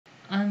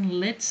And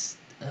let's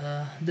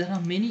there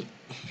are many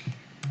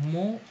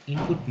more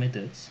input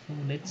methods, so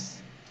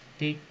let's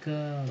take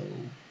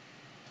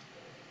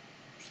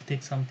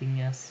take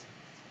something as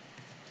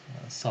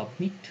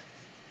submit.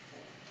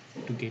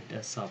 To get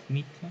a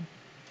submit one,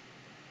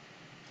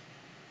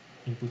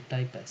 input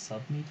type as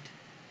submit.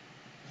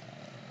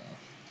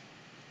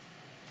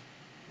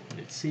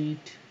 Let's see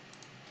it.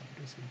 How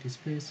does it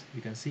displays?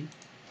 You can see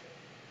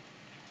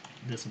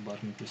there's a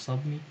button to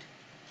submit,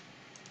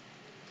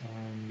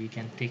 and we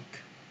can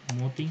take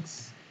more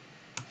things,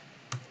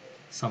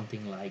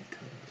 something like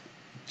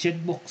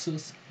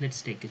checkboxes.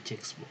 Let's take a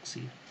checkbox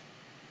here.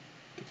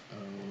 Okay,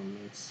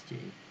 let's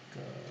take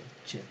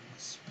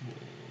checkbox,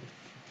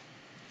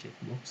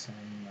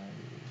 and I'll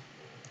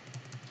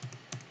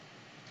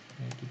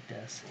make it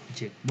as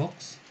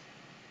checkbox.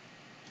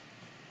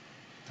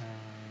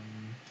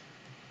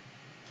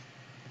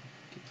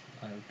 Okay,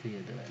 I'll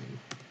create the value,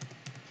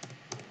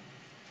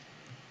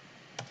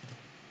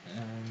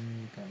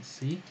 and you can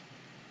see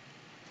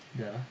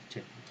there are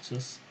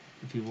checkboxes.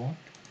 If you want,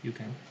 you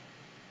can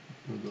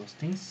do those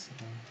things.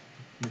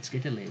 Let's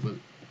get a label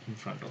in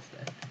front of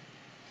that,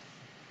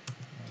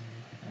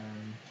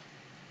 and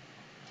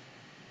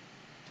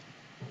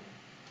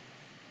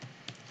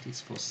it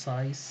is for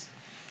size,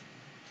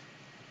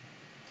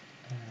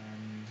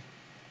 and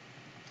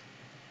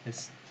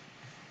let's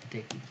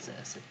take it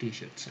as a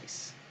t-shirt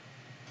size,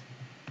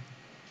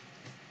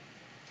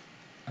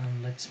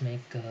 and let's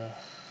make a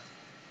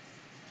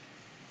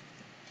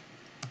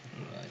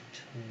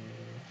right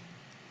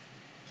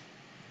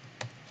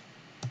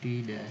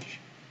t dash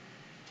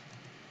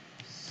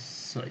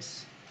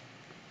size.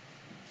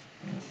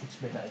 It's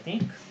better, I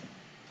think.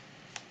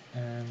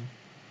 And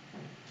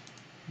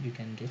you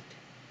can get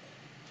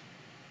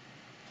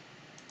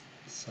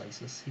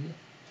sizes here: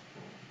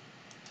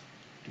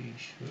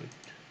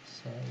 t-shirt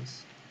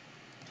size,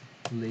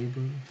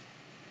 label,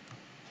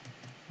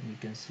 and you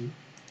can see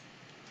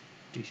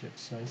t-shirt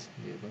size,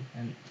 label,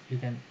 and you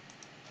can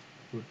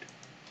put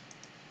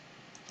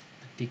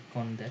a tick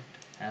on that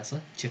as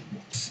a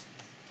checkbox.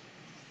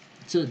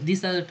 So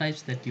these are the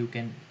types that you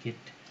can get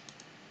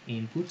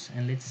inputs,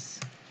 and let's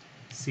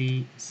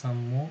see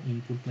some more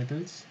input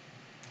methods.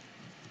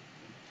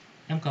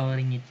 I'm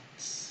covering it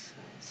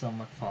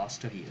somewhat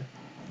faster here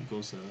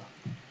because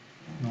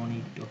no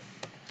need of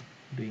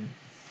doing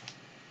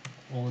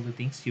all the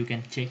things. You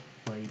can check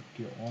by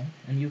your own,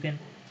 and you can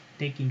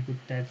take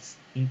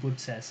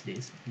inputs as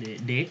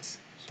dates.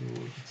 So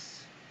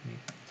let's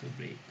make the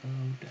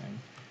breakout, and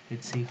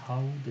let's see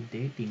how the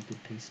date input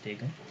is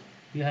taken.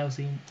 You have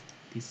seen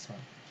this one.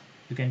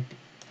 You can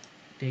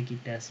take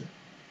it as a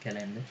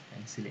calendar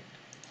and select.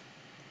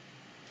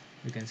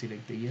 You can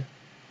select the year.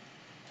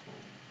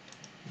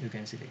 You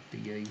can select the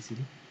year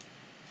easily,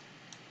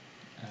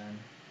 and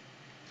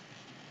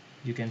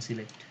you can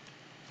select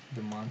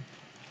the month,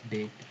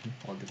 date, and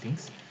all the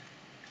things.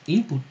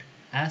 Input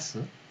as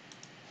a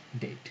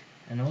date,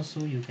 and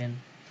also you can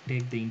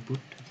take the input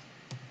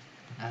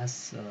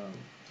as a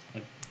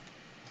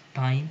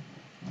time.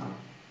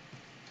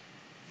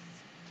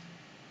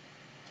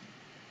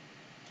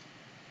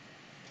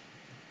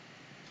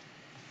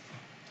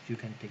 You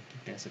can take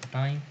it as a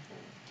time.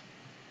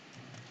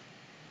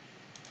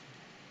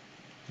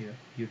 Here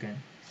you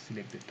can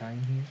select the time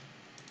here.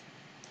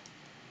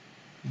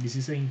 This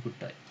is an input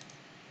type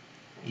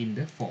in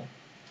the form.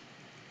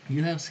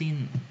 You have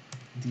seen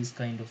these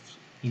kind of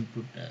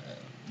input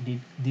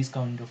these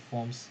kind of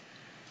forms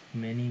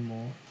many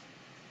more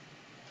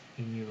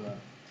in your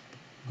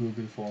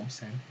Google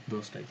Forms and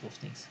those type of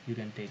things. You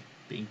can take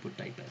the input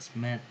type as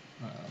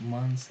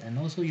months, and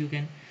also you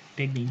can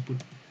take the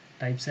input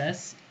types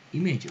as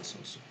images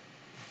also.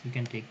 You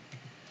can take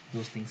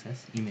those things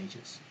as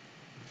images.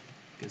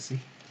 You can see.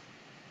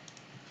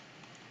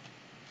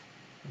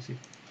 You see.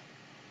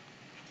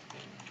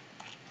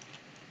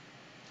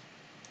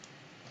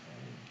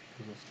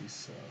 Because of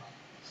this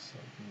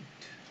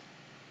submit.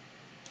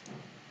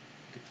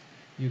 Okay.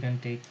 You can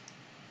take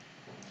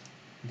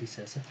this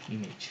as an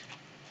image,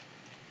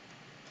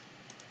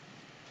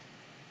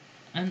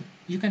 and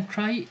you can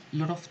try a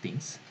lot of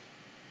things,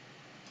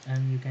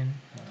 and you can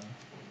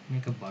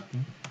make a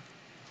button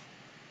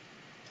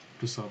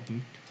to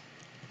submit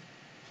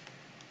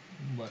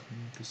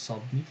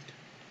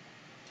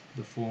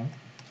the form.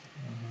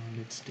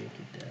 Let's take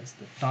it as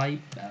the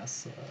type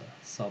as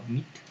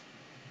submit,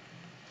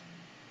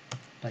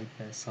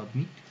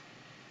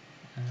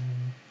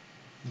 and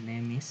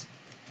name is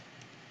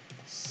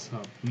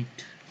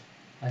submit.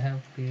 I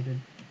have created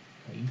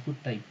an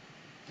input type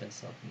as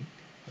submit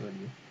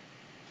earlier,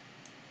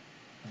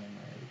 and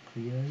I'll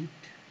clear it,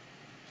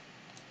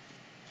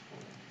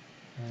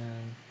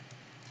 and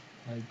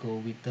I go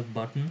with the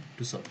button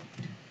to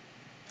submit.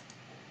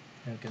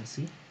 You can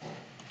see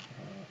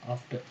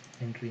after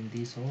entering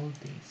these all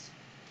things,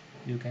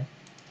 you can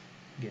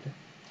get a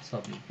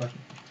submit button.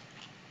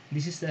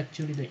 This is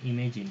actually the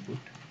image input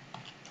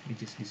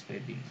which is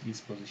displayed in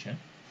this position.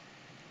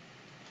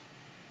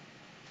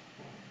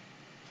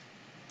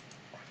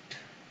 Right.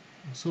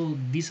 So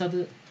these are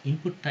the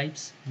input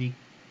types we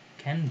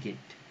can get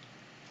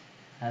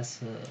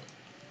as a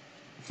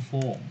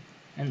form,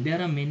 and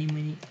there are many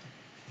more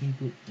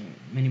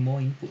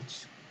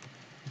inputs.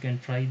 You can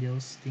try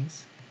those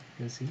things.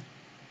 You can see,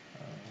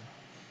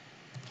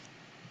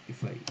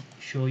 if I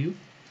show you,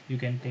 you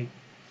can take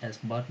as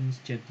buttons,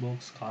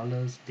 checkbox,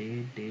 colors,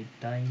 date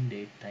time,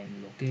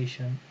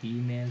 location,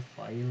 email,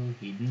 file,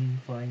 hidden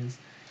files,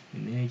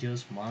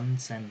 images,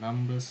 months and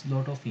numbers,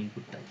 lot of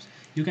input types.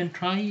 You can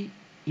try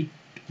it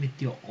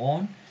with your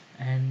own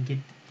and get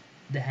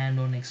the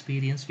hand-on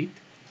experience with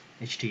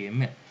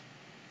HTML.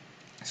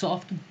 So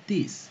after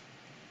this,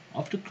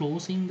 after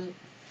closing the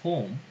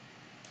form,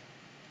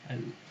 I'll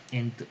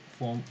end the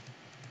form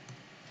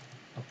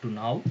up to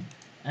now,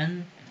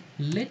 and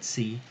let's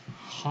see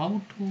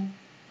how to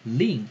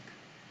link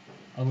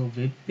our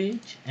web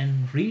page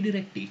and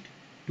redirect it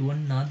to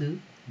another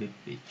web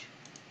page.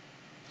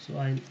 So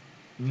I'll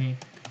make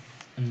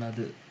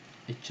another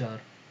HR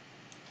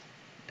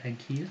tag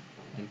here.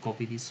 I'll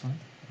copy this one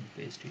and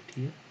paste it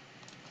here,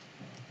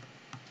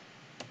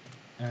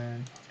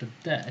 and after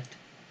that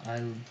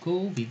I'll go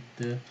with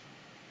the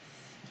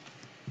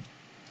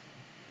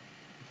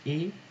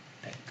A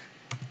tag.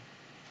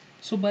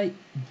 So by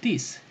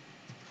this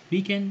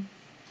we can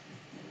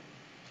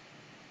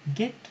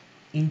get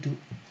into,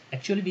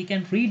 actually we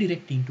can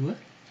redirect into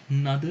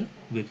another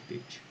web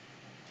page.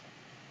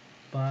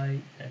 By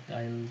that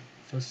I'll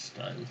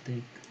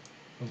take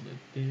a web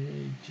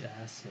page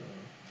as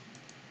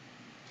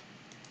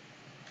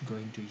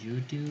going to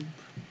YouTube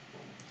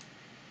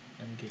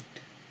and get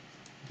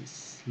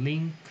this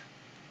link,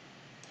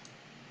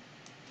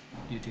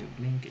 YouTube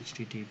link,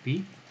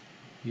 http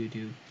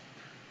YouTube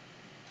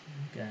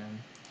link, and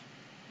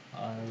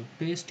I'll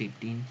paste it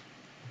in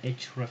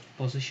href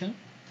position,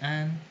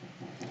 and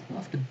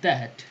after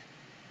that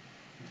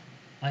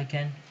I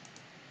can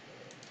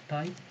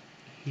type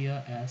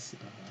here as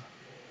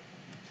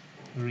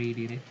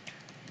redirect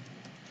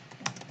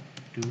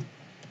to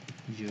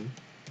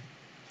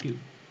YouTube.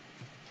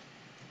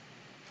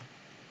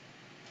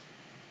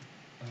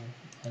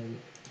 I'll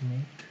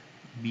make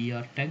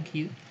br tag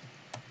here,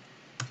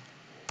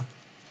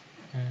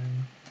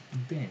 and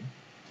then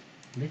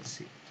let's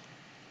see,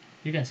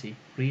 you can see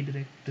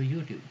redirect to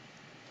YouTube.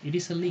 It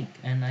is a link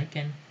and I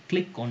can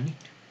click on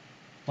it.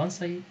 Once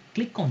I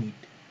click on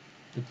it,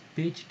 the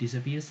page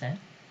disappears and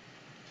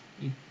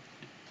it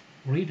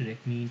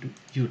redirect me into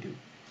YouTube.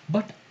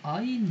 But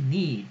I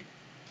need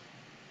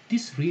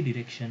this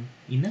redirection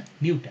in a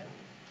new tab.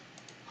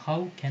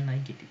 How can I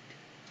get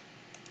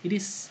it? It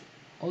is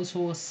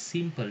also a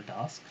simple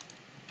task.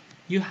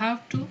 You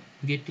have to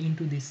get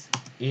into this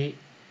A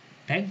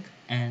tag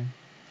and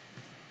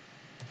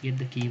get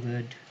the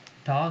keyword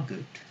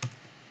target,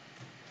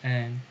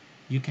 and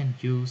you can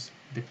use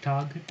the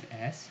target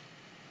as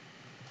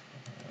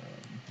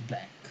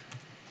blank.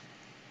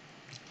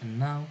 And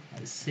now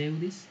I'll save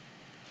this,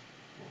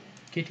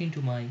 get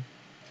into my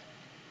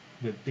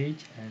web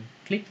page and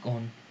click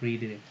on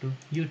redirect to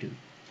YouTube.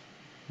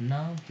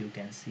 Now you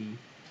can see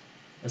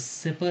a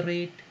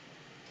separate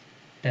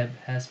tab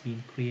has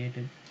been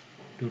created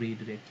to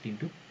redirect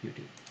into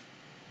YouTube.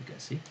 You can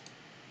see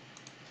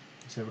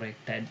separate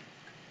tab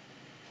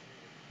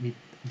with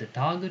the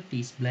target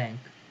is blank.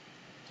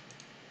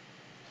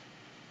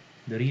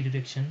 The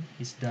redirection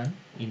is done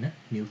in a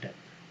new tab.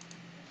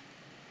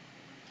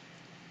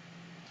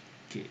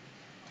 Okay.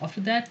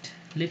 After that,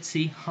 let's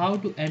see how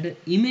to add an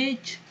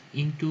image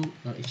into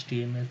a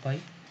HTML file.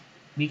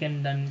 We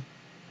can done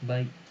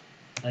by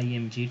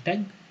img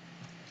tag.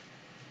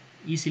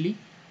 Easily,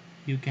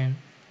 you can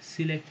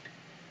select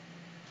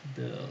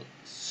the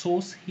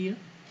source here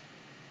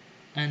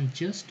and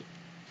just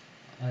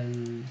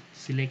I'll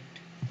select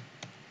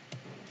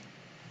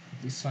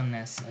this one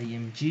as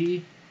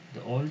img,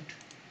 the alt,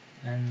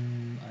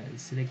 and I'll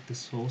select the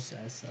source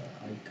as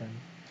icon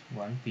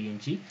one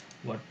png,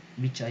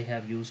 which I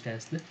have used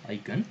as the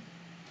icon.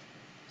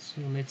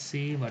 So let's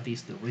see what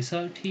is the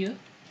result here.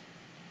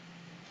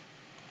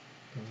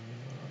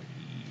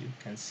 You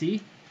can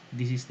see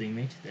this is the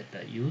image that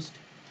I used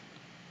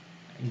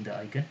in the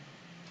icon.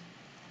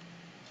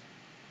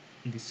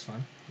 This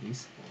one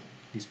is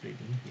displayed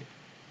in here.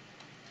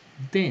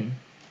 Then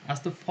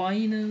as the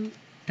final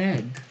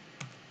tag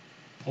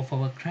of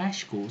our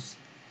crash course,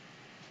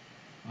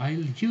 I'll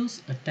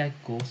use a tag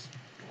course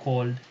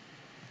called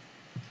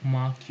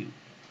mark you.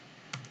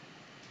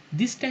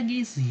 This tag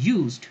is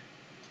used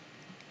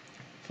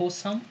for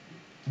some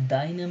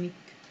dynamic,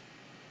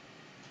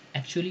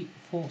 actually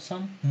for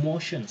some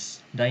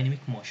motions,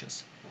 dynamic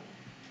motions.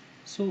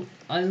 So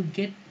I'll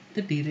get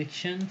the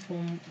direction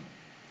from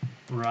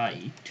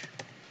right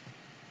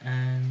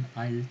and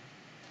I'll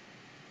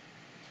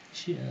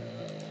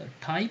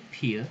type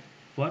here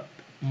what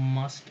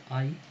must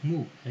I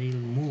move. I'll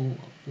move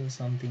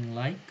something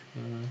like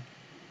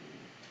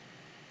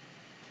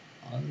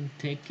I'll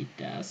take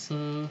it as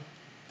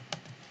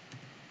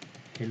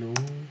hello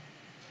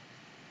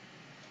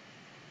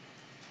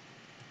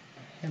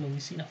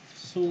is enough.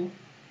 So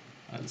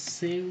I'll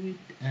save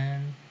it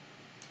and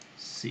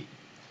see.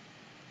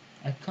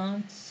 I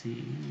can't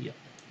see. Yeah,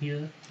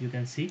 here you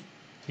can see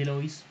hello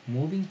is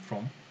moving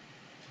from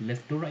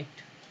left to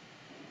right.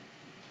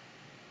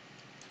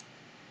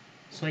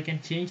 So I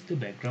can change the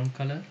background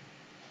color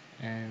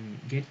and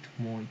get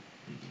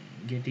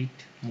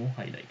it more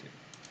highlighted.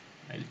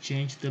 I'll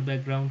change the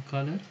background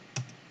color,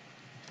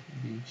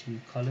 BG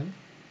color,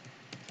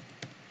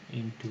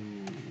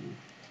 into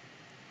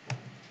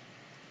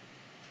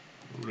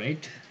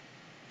red,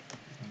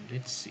 and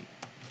let's see.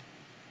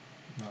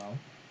 Now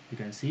you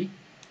can see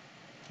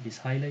it is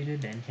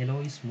highlighted and hello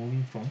is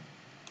moving from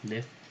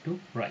left to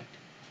right.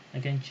 I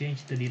can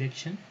change the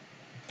direction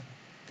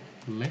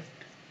left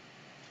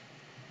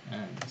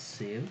and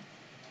save,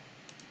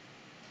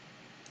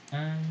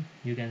 and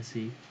you can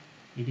see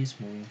it is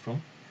moving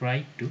from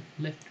right to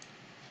left,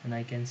 and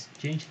I can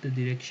change the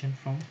direction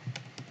from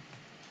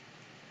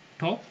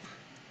top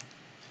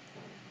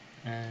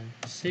and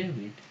save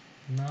it.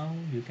 Now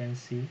you can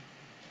see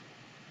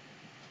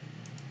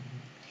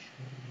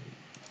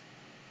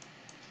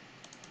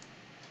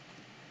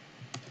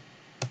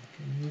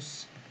can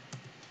use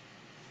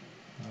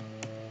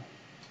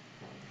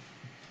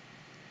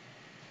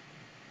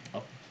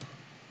up.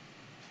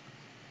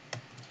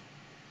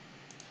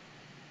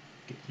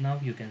 Okay, now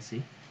you can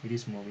see it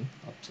is moving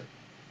upside.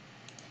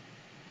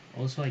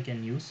 Also I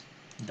can use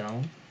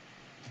down,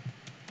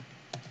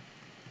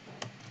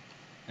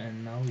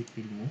 and now it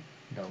will move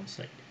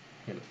downside.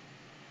 Hello.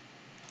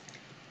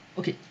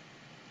 Okay,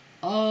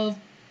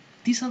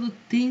 these are the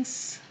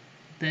things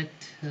that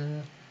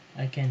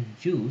I can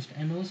use,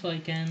 and also I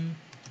can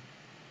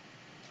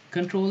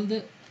control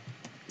the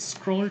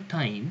scroll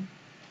time.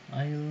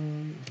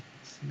 I'll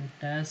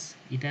select as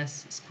it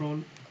as scroll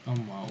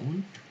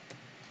amount,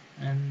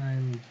 and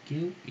I'll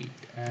give it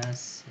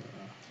as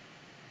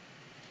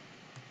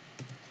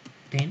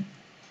 10,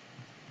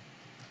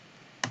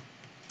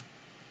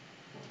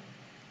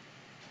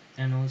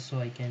 and also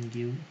I can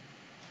give,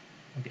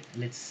 okay,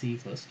 let's see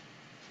first.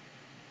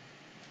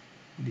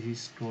 This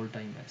is scroll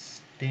time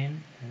as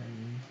 10,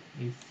 and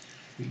if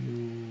you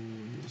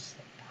use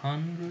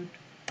 100,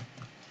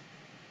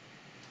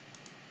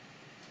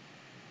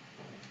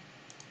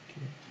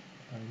 okay,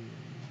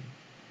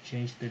 I'll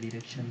change the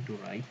direction to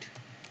right.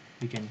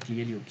 You can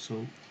clearly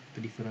observe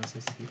the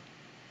differences here.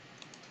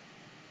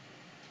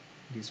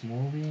 It is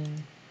moving,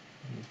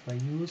 and if I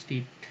used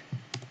it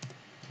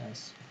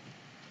as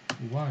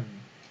 1,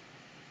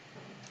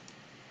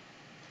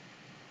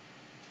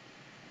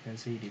 you can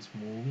see it is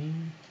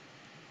moving.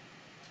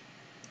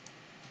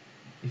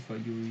 If I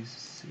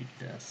use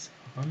it as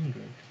 100,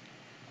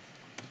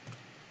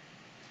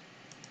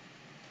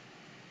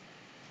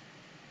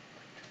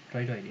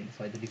 try to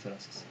identify the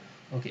differences.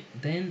 Okay,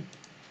 then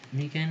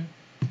we can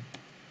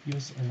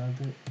use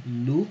another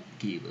loop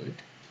keyword.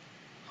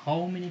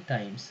 How many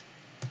times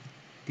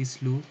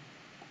this loop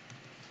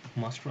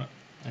must run?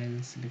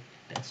 I'll select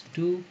it as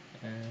 2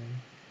 and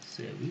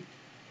save it.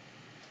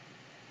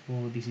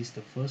 So this is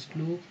the first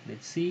loop.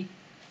 Let's see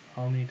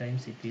how many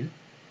times it will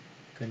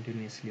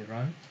continuously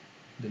run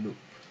the loop,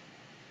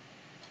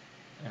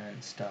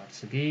 and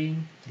starts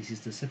again. This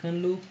is the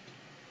second loop.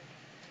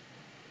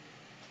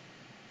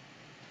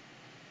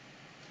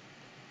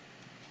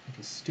 It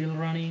is still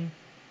running,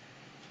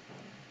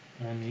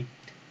 and it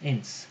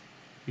ends.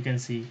 You can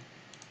see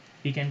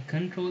we can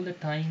control the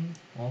time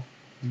of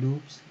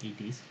loops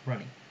it is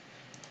running.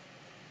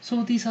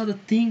 So these are the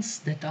things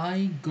that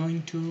I'm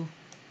going to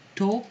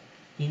talk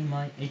in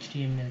my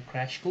HTML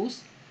crash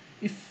course.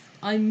 If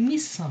I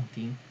miss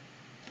something,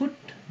 put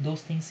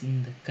those things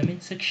in the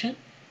comment section.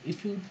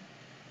 If you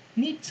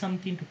need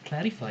something to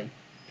clarify,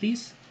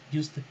 please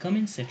use the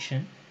comment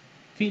section.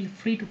 Feel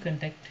free to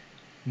contact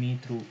me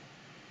through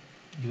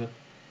your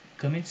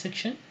comment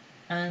section,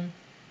 and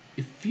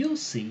if you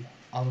see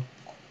our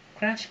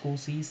crash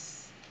course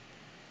is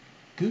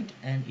good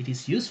and it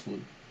is useful,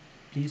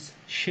 please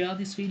share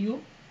this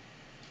video,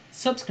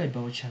 subscribe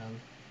our channel,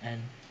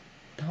 and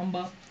thumb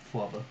up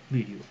for our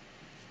video.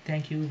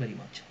 Thank you very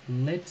much.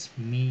 Let's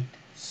meet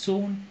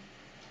soon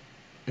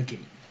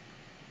again.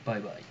 Bye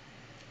bye.